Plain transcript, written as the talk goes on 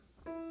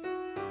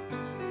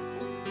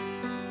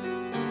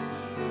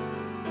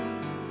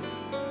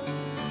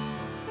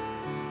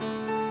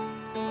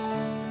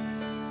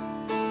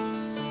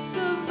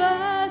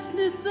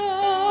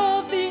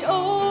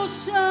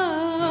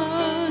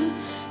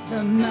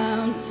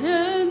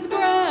mountains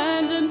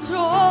grand and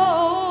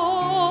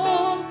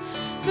tall,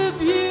 the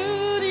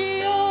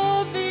beauty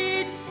of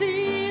each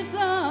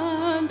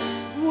season,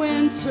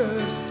 winter,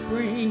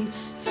 spring,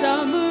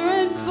 summer,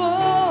 and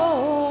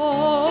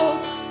fall.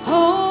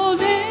 All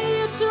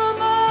nature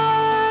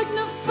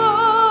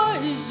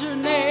magnifies your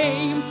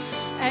name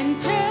and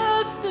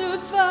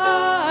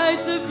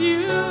testifies of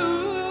you.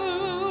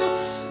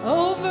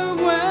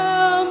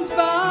 Overwhelmed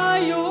by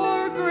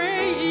your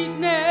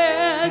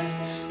greatness,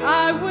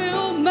 I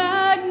will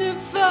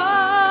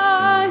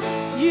magnify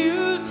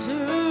you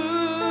too.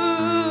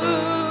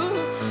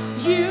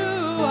 You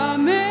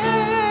amaze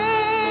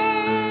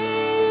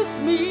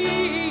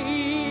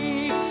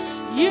me.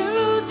 You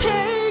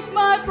take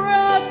my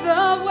breath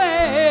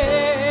away.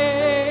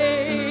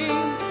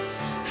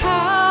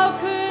 How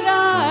could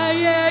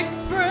I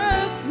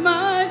express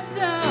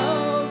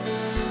myself?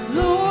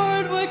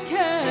 Lord, what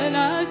can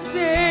I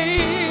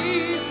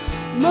say?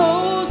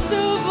 Most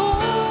of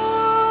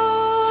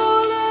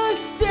all, I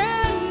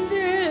stand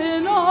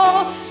in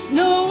awe,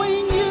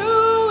 knowing you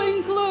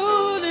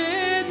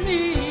included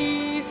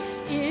me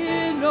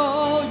in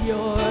all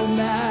your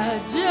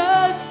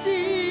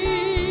majesty.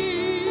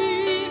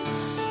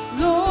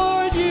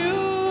 Lord, you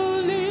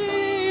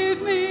leave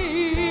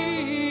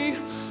me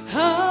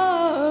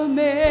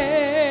amazed.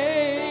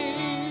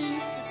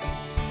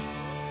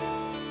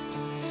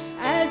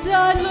 As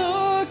I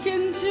look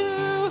into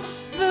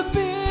the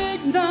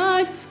big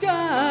night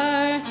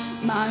sky,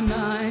 my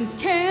mind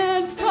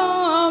can't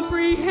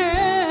comprehend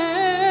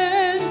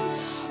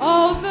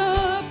all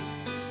the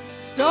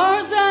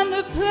stars and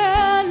the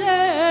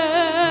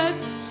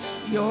planets,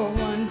 your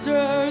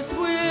wonders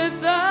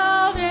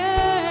without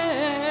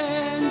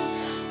end.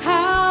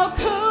 How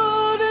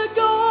could a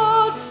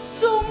God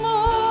so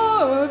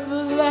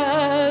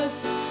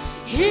marvelous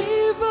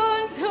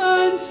even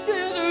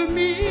consider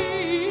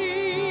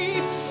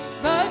me?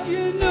 But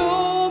you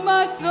know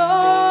my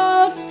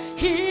thoughts,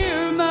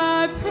 hear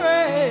my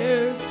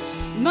prayers,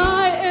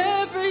 my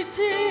every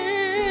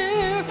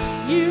tear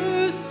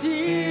you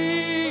see.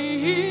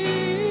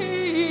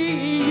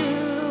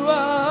 You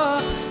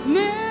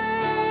amaze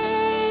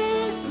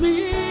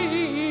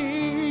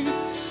me.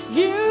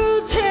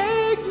 You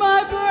take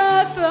my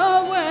breath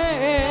away.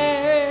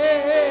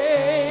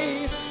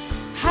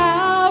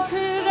 How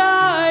could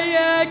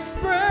I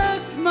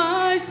express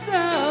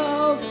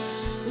myself?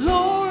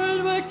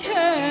 Lord, what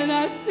can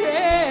I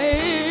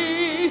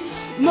say?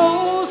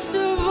 Most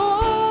of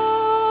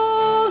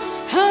all,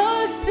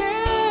 I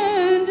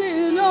stand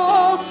in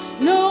awe,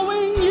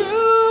 knowing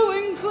you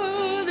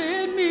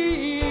included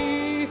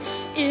me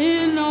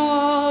in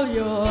all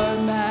your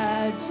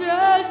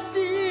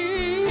majesty.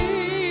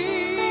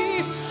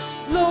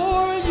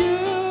 Lord, you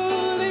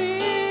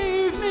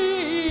leave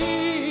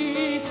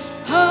me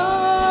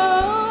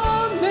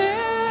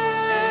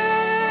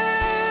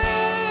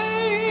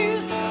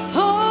amazed.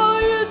 Oh,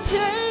 you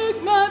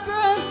take my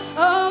breath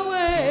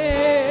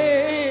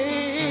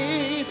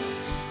away.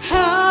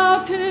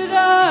 How could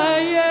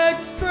I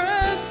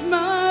express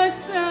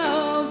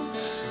myself?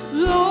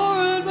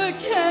 Lord, what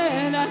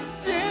can I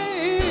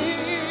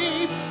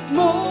say?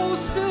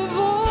 Most of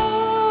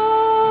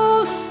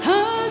all,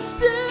 I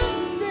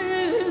stand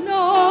in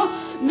awe,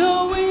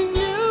 knowing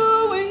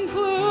you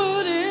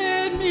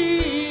included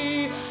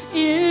me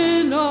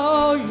in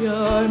all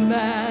your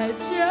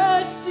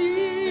majesty.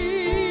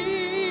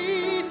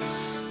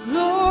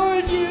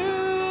 Lord, you